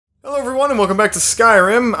everyone, and welcome back to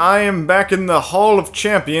Skyrim. I am back in the Hall of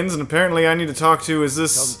Champions, and apparently I need to talk to, is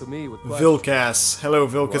this Vilkas? Hello,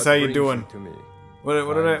 Vilkas, how you doing?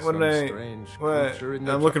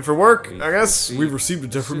 I'm looking for work, I guess. We've received a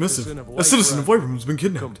different missive. A citizen of Whiterun has been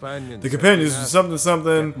kidnapped. The companions do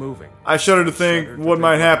something. I shudder to think what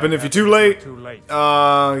might happen if you're too late.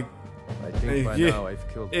 I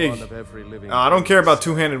don't care about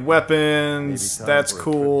two-handed weapons. That's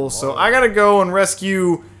cool. So I gotta go and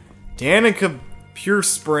rescue Danica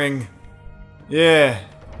Purespring. Yeah.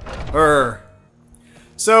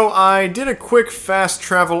 So I did a quick fast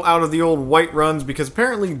travel out of the old Whiteruns because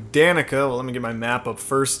apparently Danica, well, let me get my map up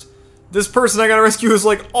first. This person I gotta rescue is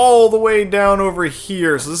like all the way down over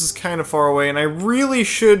here, so this is kind of far away, and I really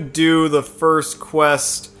should do the first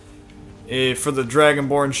quest for the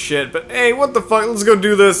Dragonborn shit, but hey, what the fuck, let's go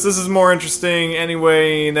do this. This is more interesting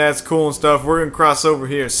anyway, that's cool and stuff. We're gonna cross over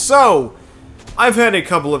here. So, I've had a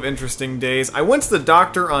couple of interesting days. I went to the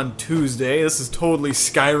doctor on Tuesday. This is totally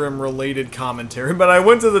Skyrim related commentary, but I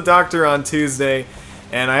went to the doctor on Tuesday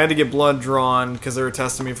and I had to get blood drawn because they were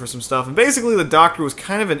testing me for some stuff, and basically the doctor was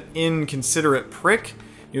kind of an inconsiderate prick.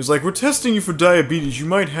 He was like, we're testing you for diabetes, you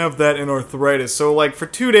might have that in arthritis. So like for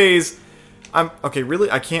 2 days, okay, really?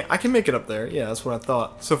 I can make it up there. Yeah, that's what I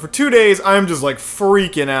thought. So for 2 days, I'm just like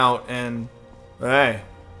freaking out and... Hey,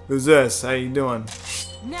 who's this? How you doing?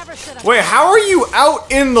 Wait, how are you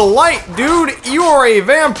out in the light, dude? You are a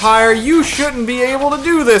vampire. You shouldn't be able to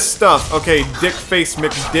do this stuff. Okay, dick face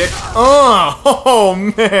McDick. Oh,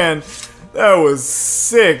 man. That was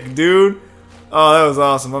sick, dude. Oh, that was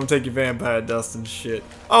awesome. I'm gonna take your vampire dust and shit.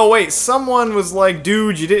 Oh, wait, someone was like,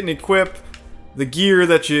 dude, you didn't equip the gear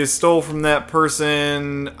that you stole from that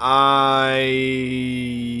person. I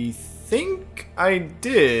think I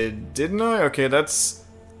did, didn't I? Okay, that's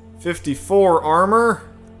 54 armor.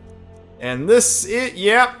 And this,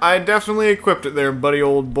 yep, I definitely equipped it there, buddy,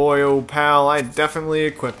 old boy, old pal. I definitely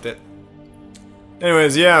equipped it.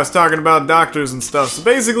 Anyways, yeah, I was talking about doctors and stuff. So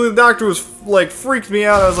basically, the doctor was, like, freaked me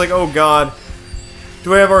out. I was like, oh god.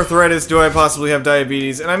 Do I have arthritis? Do I possibly have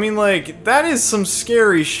diabetes? And I mean, like, that is some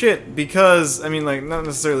scary shit because, I mean, like, not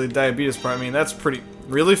necessarily the diabetes part. I mean, that's pretty...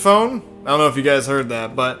 Really, phone? I don't know if you guys heard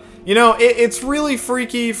that, but, you know, it's really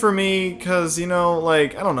freaky for me because, you know,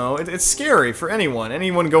 like, I don't know, it's scary for anyone.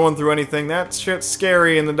 Anyone going through anything, that shit's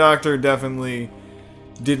scary, and the doctor definitely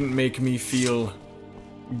didn't make me feel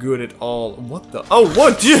good at all. What the... Oh,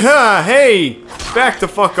 what? Yeah, hey! Back the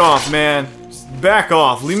fuck off, man. Just back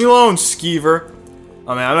off. Leave me alone, skeever.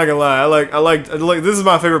 Oh man, I'm not gonna lie, I like, this is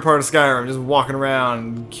my favorite part of Skyrim, just walking around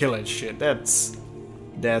and killing shit. That's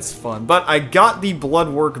fun. But I got the blood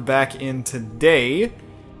work back in today,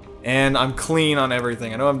 and I'm clean on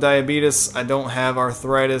everything. I don't have diabetes, I don't have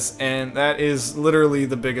arthritis, and that is literally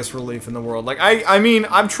the biggest relief in the world. Like, I mean,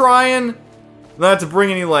 I'm trying not to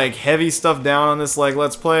bring any, like, heavy stuff down on this, like,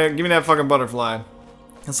 let's play, give me that fucking butterfly.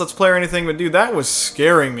 It's let's play or anything, but dude, that was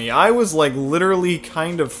scaring me. I was, like, literally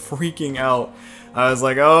kind of freaking out. I was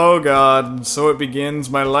like, oh god, so it begins.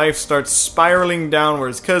 My life starts spiraling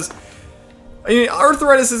downwards, because I mean,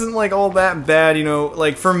 arthritis isn't like all that bad, you know,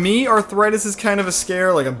 like for me, arthritis is kind of a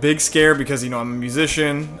scare, like a big scare, because, you know, I'm a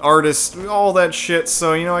musician, artist, all that shit,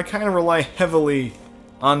 so, you know, I kind of rely heavily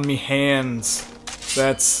on me hands.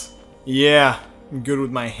 That's, yeah, I'm good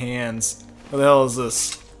with my hands. What the hell is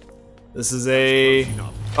this? This is a...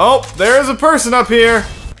 Oh, there's a person up here,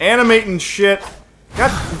 animating shit.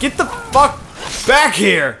 God, get the fuck back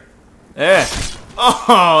here! Yeah.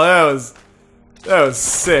 Oh, that was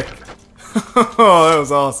sick. Oh, that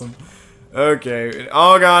was awesome. Okay.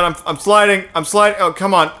 Oh god, I'm sliding. I'm sliding. Oh,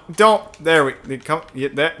 come on. Don't. There we come.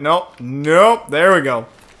 Get that. Nope. Nope. There we go.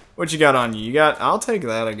 What you got on you? You got. I'll take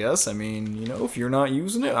that, I guess. I mean, you know, if you're not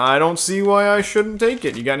using it, I don't see why I shouldn't take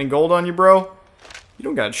it. You got any gold on you, bro? You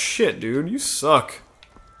don't got shit, dude. You suck.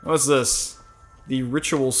 What's this? The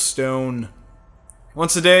ritual stone.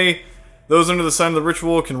 Once a day, those under the sign of the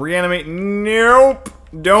ritual can reanimate. Nope.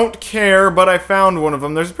 Don't care, but I found one of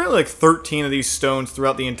them. There's apparently like 13 of these stones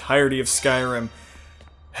throughout the entirety of Skyrim.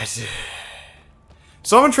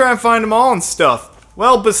 So I'm gonna try and find them all and stuff.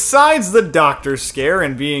 Well, besides the doctor scare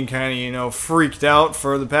and being kind of, you know, freaked out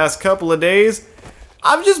for the past couple of days,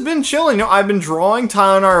 I've just been chilling. You know, I've been drawing.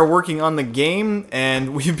 Tyler and I are working on the game,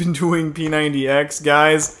 and we've been doing P90X,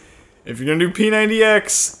 guys. If you're gonna do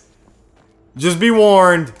P90X, just be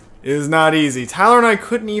warned. It is not easy. Tyler and I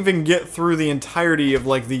couldn't even get through the entirety of,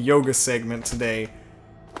 like, the yoga segment today.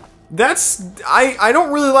 That's... I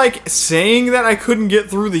don't really like saying that I couldn't get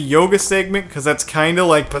through the yoga segment, because that's kind of,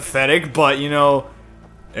 like, pathetic, but, you know,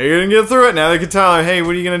 you're gonna get through it. Now they can tell her, hey,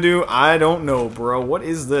 what are you gonna do? I don't know, bro. What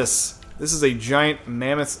is this? This is a giant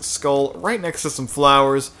mammoth skull right next to some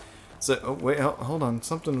flowers. So, oh, wait, hold on.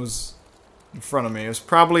 Something was in front of me. It was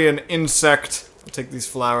probably an insect. I'll take these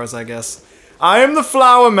flowers, I guess. I am the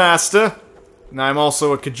Flower Master. And I'm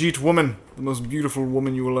also a Khajiit woman. The most beautiful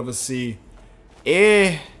woman you will ever see.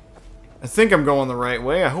 I think I'm going the right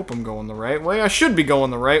way. I hope I'm going the right way. I should be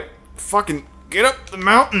going the right. Fucking get up the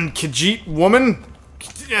mountain, Khajiit woman.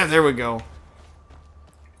 Yeah, there we go.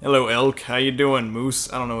 Hello, elk. How you doing,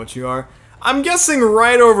 moose? I don't know what you are. I'm guessing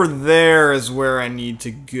right over there is where I need to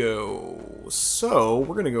go. So,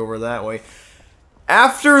 we're gonna go over that way.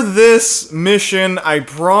 After this mission, I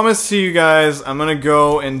promise to you guys, I'm gonna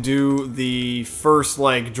go and do the first,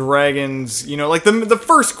 like, dragons, you know, like, the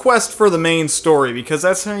first quest for the main story, because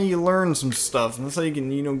that's how you learn some stuff, and that's how you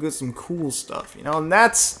can, you know, get some cool stuff, you know, and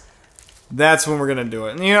that's when we're gonna do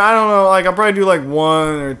it. And, you know, I don't know, like, I'll probably do, like, 1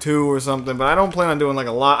 or 2 or something, but I don't plan on doing, like,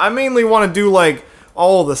 a lot. I mainly want to do, like,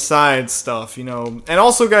 all the side stuff, you know. And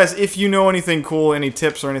also, guys, if you know anything cool, any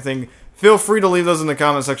tips or anything, feel free to leave those in the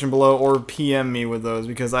comment section below or PM me with those,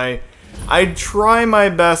 because I try my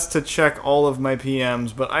best to check all of my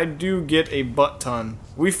PMs, but I do get a butt ton.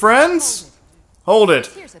 We friends? Hold it.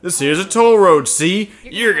 This here's a toll road, see?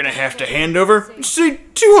 You're gonna have to hand over, say,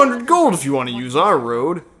 200 gold if you want to use our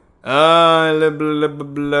road. How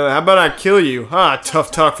about I kill you?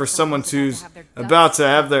 Tough talk for someone who's about to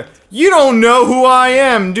have their... You don't know who I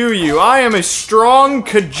am, do you? I am a strong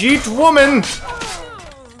Khajiit woman!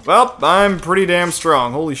 Well, I'm pretty damn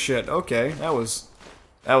strong. Holy shit. Okay, that was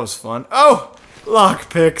fun. Oh!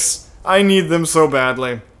 Lockpicks. I need them so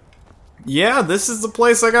badly. Yeah, this is the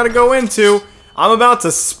place I gotta go into. I'm about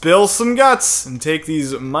to spill some guts and take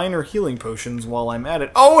these minor healing potions while I'm at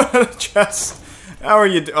it. Oh, a chest! How are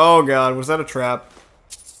you oh god, was that a trap?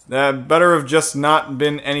 That better have just not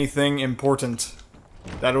been anything important.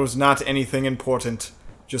 That was not anything important.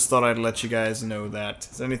 Just thought I'd let you guys know that.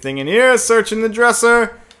 Is there anything in here? Searching the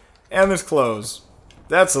dresser. And there's clothes.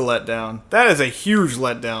 That's a letdown. That is a huge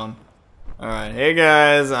letdown. Alright, hey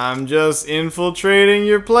guys, I'm just infiltrating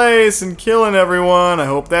your place and killing everyone. I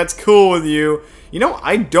hope that's cool with you. You know,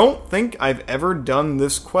 I don't think I've ever done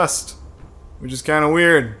this quest. Which is kind of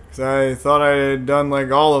weird, because I thought I had done,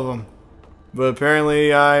 like, all of them. But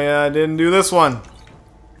apparently I didn't do this one.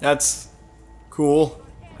 That's cool,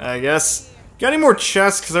 I guess. Got any more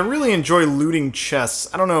chests? Because I really enjoy looting chests.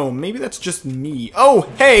 I don't know, maybe that's just me.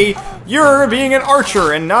 Oh, hey! You're being an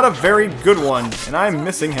archer, and not a very good one. And I'm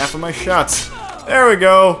missing half of my shots. There we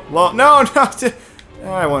go. Well, no,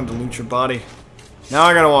 I wanted to loot your body. Now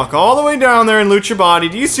I gotta walk all the way down there and loot your body.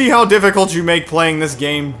 Do you see how difficult you make playing this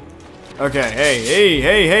game? Okay,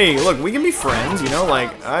 hey, look, we can be friends, you know,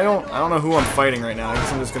 like, I don't know who I'm fighting right now. I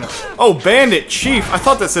guess I'm just gonna... Oh, Bandit Chief! I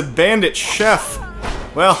thought that said Bandit Chef!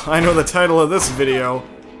 Well, I know the title of this video.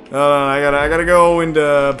 I gotta go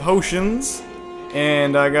into potions,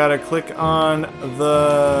 and I gotta click on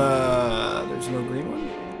the... There's no green one?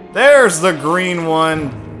 There's the green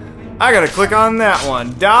one! I gotta click on that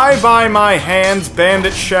one. Die by my hands,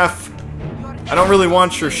 Bandit Chef! I don't really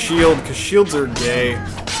want your shield, because shields are gay.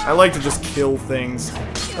 I like to just kill things.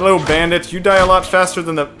 Hello, bandit. You die a lot faster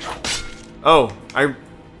than the... Oh, how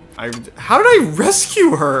did I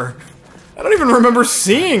rescue her? I don't even remember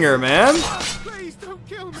seeing her, man.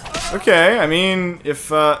 Okay, I mean, if,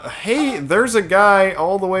 hey, there's a guy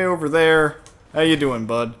all the way over there. How you doing,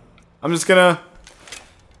 bud? I'm just gonna...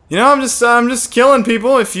 You know, I'm just killing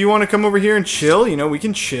people. If you want to come over here and chill, you know, we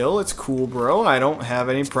can chill. It's cool, bro. I don't have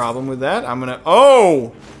any problem with that. I'm gonna...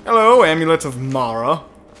 Oh! Hello, Amulet of Mara.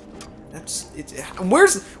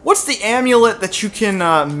 What's the amulet that you can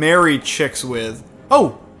marry chicks with?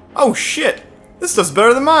 Oh shit, this does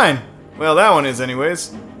better than mine. Well, that one is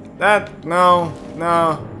anyways. No.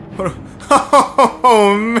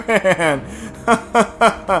 Oh man.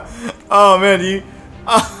 Oh man, you...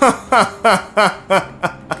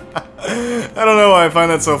 I don't know why I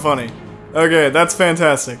find that so funny. Okay, that's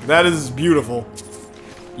fantastic. That is beautiful.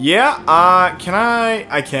 Yeah, can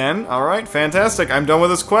I can. Alright, fantastic. I'm done with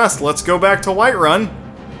this quest. Let's go back to Whiterun.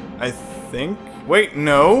 I think. Wait,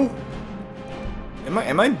 no.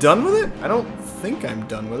 Am I done with it? I don't think I'm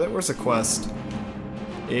done with it. Where's the quest?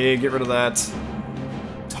 Get rid of that.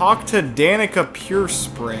 Talk to Danica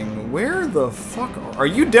Purespring. Where the fuck are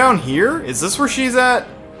you down here? Is this where she's at?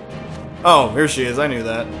 Oh, here she is. I knew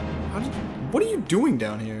that. What are you doing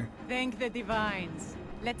down here? Thank the divines.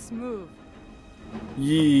 Let's move.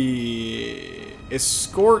 Yeah.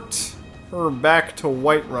 Escort her back to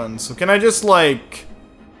Whiterun. So can I just, like,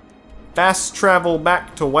 fast travel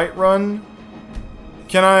back to Whiterun?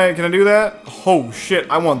 Can I do that? Oh shit,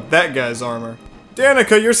 I want that guy's armor.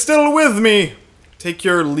 Danica, you're still with me! take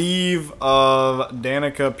your leave of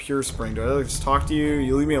Danica Pure Spring. Do I just talk to you?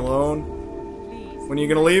 You leave me alone? When are you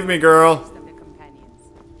gonna leave me, girl?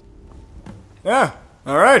 Yeah.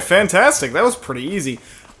 Alright, fantastic. That was pretty easy.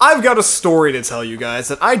 I've got a story to tell you guys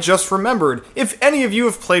that I just remembered. If any of you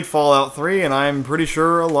have played Fallout 3, and I'm pretty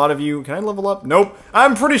sure a lot of you... Can I level up? Nope.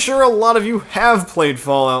 I'm pretty sure a lot of you have played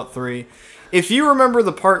Fallout 3. If you remember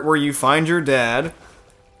the part where you find your dad,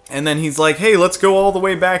 and then he's like, hey, let's go all the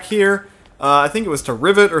way back here. I think it was to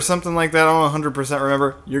Rivet or something like that. I don't 100%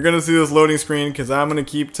 remember. You're going to see this loading screen because I'm going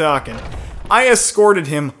to keep talking. I escorted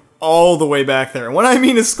him all the way back there. And when I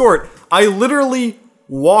mean escort, I literally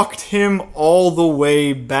walked him all the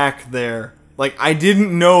way back there. Like, I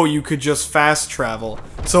didn't know you could just fast travel.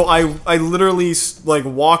 So I literally, like,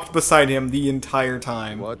 walked beside him the entire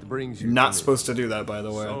time. What brings you Not supposed to do that, by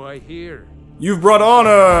the way. So I hear. You've brought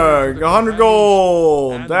honor! 100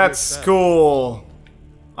 gold! That's cool.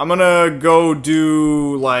 I'm gonna go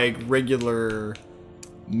do, like, regular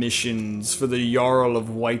missions for the Jarl of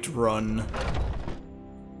Whiterun.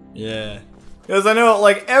 Yeah. Because I know,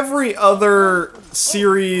 like, every other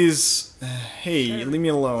series... Hey, leave me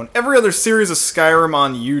alone. Every other series of Skyrim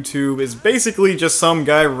on YouTube is basically just some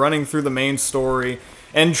guy running through the main story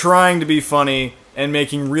and trying to be funny and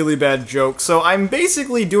making really bad jokes. So I'm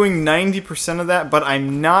basically doing 90% of that, but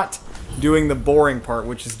I'm not doing the boring part,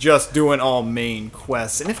 which is just doing all main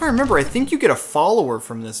quests. And if I remember, I think you get a follower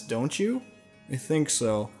from this, don't you? I think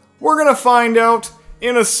so. We're gonna find out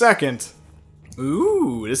in a second.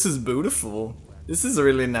 Ooh, this is Bootiful. This is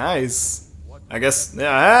really nice. I guess,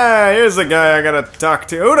 yeah, here's the guy I gotta talk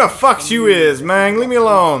to. Who the fuck you is, man? Leave me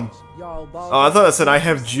alone. Oh, I thought it said I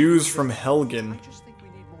have Jews from Helgen.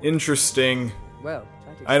 Interesting.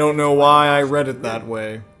 I don't know why I read it that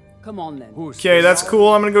way. Come on then. Okay, that's cool.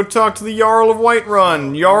 I'm gonna go talk to the Jarl of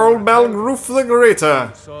Whiterun, Jarl Balgruf the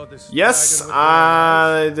Greater. Yes,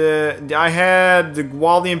 I had,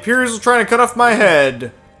 while the Imperials were trying to cut off my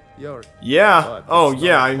head. Yeah. Oh,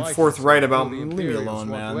 yeah, I'm forthright about... Leave me alone,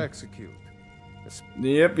 man.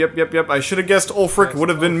 Yep. I should have guessed Ulfric would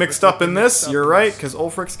have been mixed up in this. You're right, because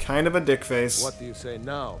Ulfric's kind of a dickface. What do you say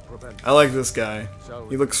now, I like this guy.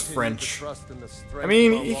 He looks French. I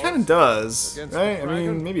mean, he kind of does, right? I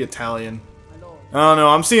mean, maybe Italian. I don't know,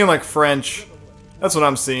 I'm seeing, like, French. That's what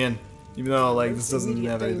I'm seeing. Even though, like, this doesn't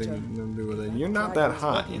have anything to do with it. You're not that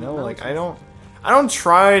hot, you know? Like, I don't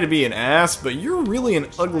try to be an ass, but you're really an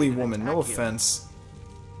ugly woman. No offense.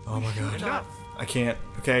 Oh my god. I can't.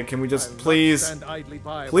 Okay, can we just please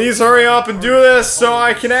hurry up and do this so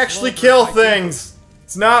I can actually kill things?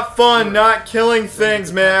 It's not fun not killing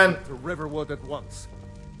things, man.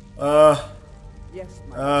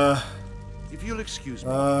 If you'll excuse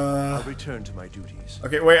me, I'll return to my duties.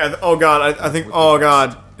 Okay, wait. Oh god, I think. Oh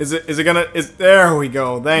god, is it gonna? There we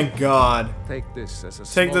go. Thank God. Take this as a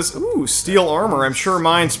Take this. Ooh, steel armor. I'm sure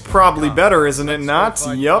mine's probably better, isn't it not?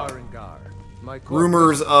 Yup.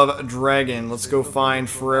 Rumors of Dragon. Let's go find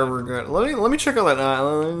Forever. Let me check out that.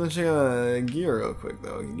 Let me check out that gear real quick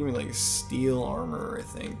though. Give me like steel armor, I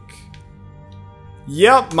think.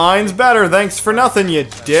 Yep, mine's better. Thanks for nothing, you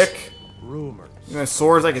dick. Rumors. My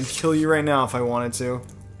swords, I could kill you right now if I wanted to,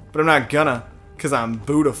 but I'm not gonna, cause I'm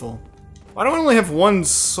Bootiful. Why do I only have one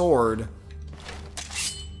sword?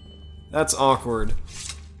 That's awkward.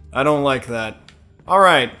 I don't like that. All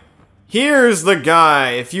right. Here's the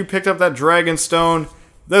guy. If you picked up that dragon stone,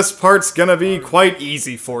 this part's gonna be quite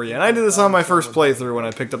easy for you. And I did this on my first playthrough when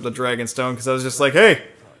I picked up the dragon stone, because I was just like, hey,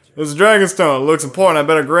 there's a dragon stone. It looks important. I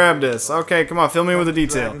better grab this. Okay, come on, fill me with the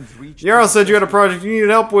detail. The Jarl said you had a project you needed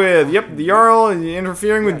help with. Yep, the Jarl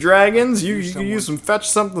interfering with dragons. You could use some fetch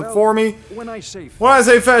something for me. When I say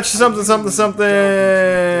fetch something.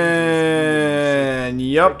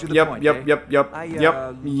 Yep.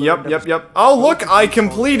 Oh, look, I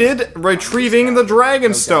completed retrieving the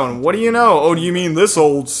dragon stone. What do you know? Oh, do you mean this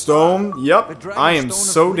old stone? Yep, I am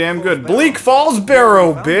so damn good. Bleak Falls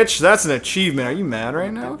Barrow, bitch. That's an achievement. Are you mad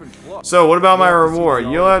right now? So, what about my reward?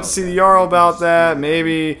 You'll have to see the Jarl about that.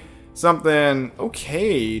 Maybe something.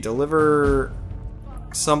 Okay, deliver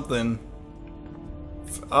something.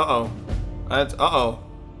 Uh-oh.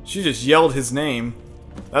 She just yelled his name.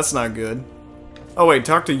 That's not good. Oh wait,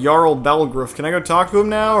 talk to Jarl Balgruf. Can I go talk to him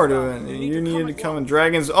now, or do you need to come in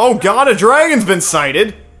dragons? Oh god, a dragon's been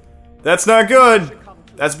sighted! That's not good!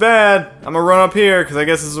 That's bad! I'm gonna run up here, because I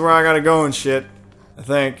guess this is where I gotta go and shit. I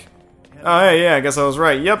think. Oh hey, yeah, I guess I was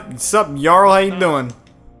right. Yep, what's up, Jarl? How you doing?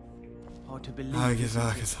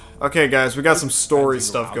 Okay guys, we got some story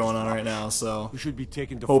stuff going on right now, so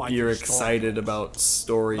hope you're excited about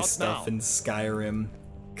story stuff in Skyrim.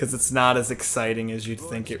 Because it's not as exciting as you'd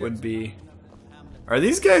think it would be. Are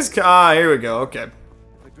these guys? Ah, here we go. Okay.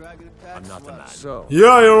 I'm not the man. So,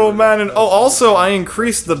 Yeah, you're old man. And oh, also, I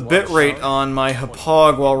increased the bitrate on my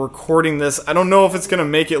Hapog while recording this. I don't know if it's gonna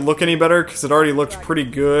make it look any better because it already looked pretty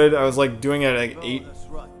good. I was like doing it at like 8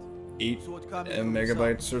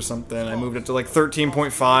 megabytes or something. I moved it to like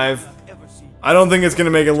 13.5. I don't think it's gonna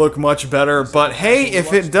make it look much better, but hey,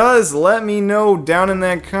 if it does, let me know down in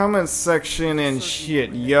that comments section and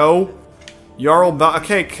shit, yo. Jarl ba-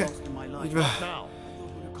 okay.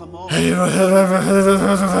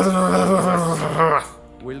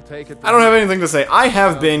 we'll take it. I don't have anything to say. I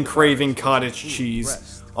have been craving cottage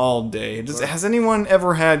cheese all day. Has anyone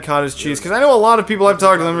ever had cottage cheese? Because I know a lot of people I've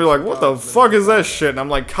talked to them are like, what the fuck is that shit? And I'm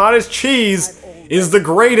like, cottage cheese is the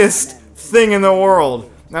greatest thing in the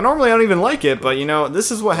world. Now, normally I don't even like it, but you know,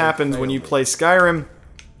 this is what happens when you play Skyrim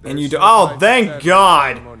and you do- Oh, thank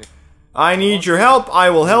God! I need your help. I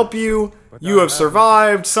will help you. You have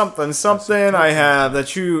survived something something. I have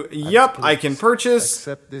that you... Yep, I can purchase.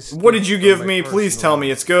 What did you give me? Please tell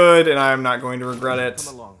me it's good, and I'm not going to regret it.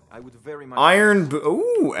 Iron...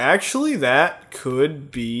 Ooh, actually, that could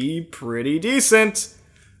be pretty decent.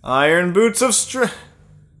 Iron boots of strength.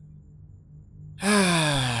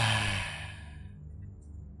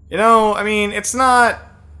 You know, I mean, it's not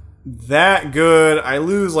that good. I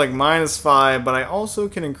lose like -5, but I also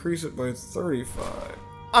can increase it by 35.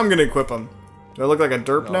 I'm gonna equip them. Do I look like a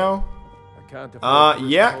derp now? I can't afford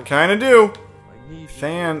Yeah, kinda do.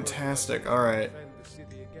 Fantastic, alright.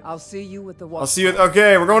 I'll see you with the I'll see you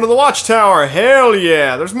okay, we're going to the watchtower! Hell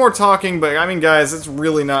yeah! There's more talking, but I mean, guys, it's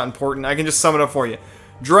really not important. I can just sum it up for you.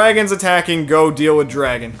 Dragons attacking, go deal with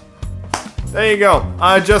dragon. There you go.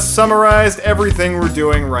 I just summarized everything we're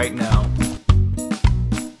doing right now.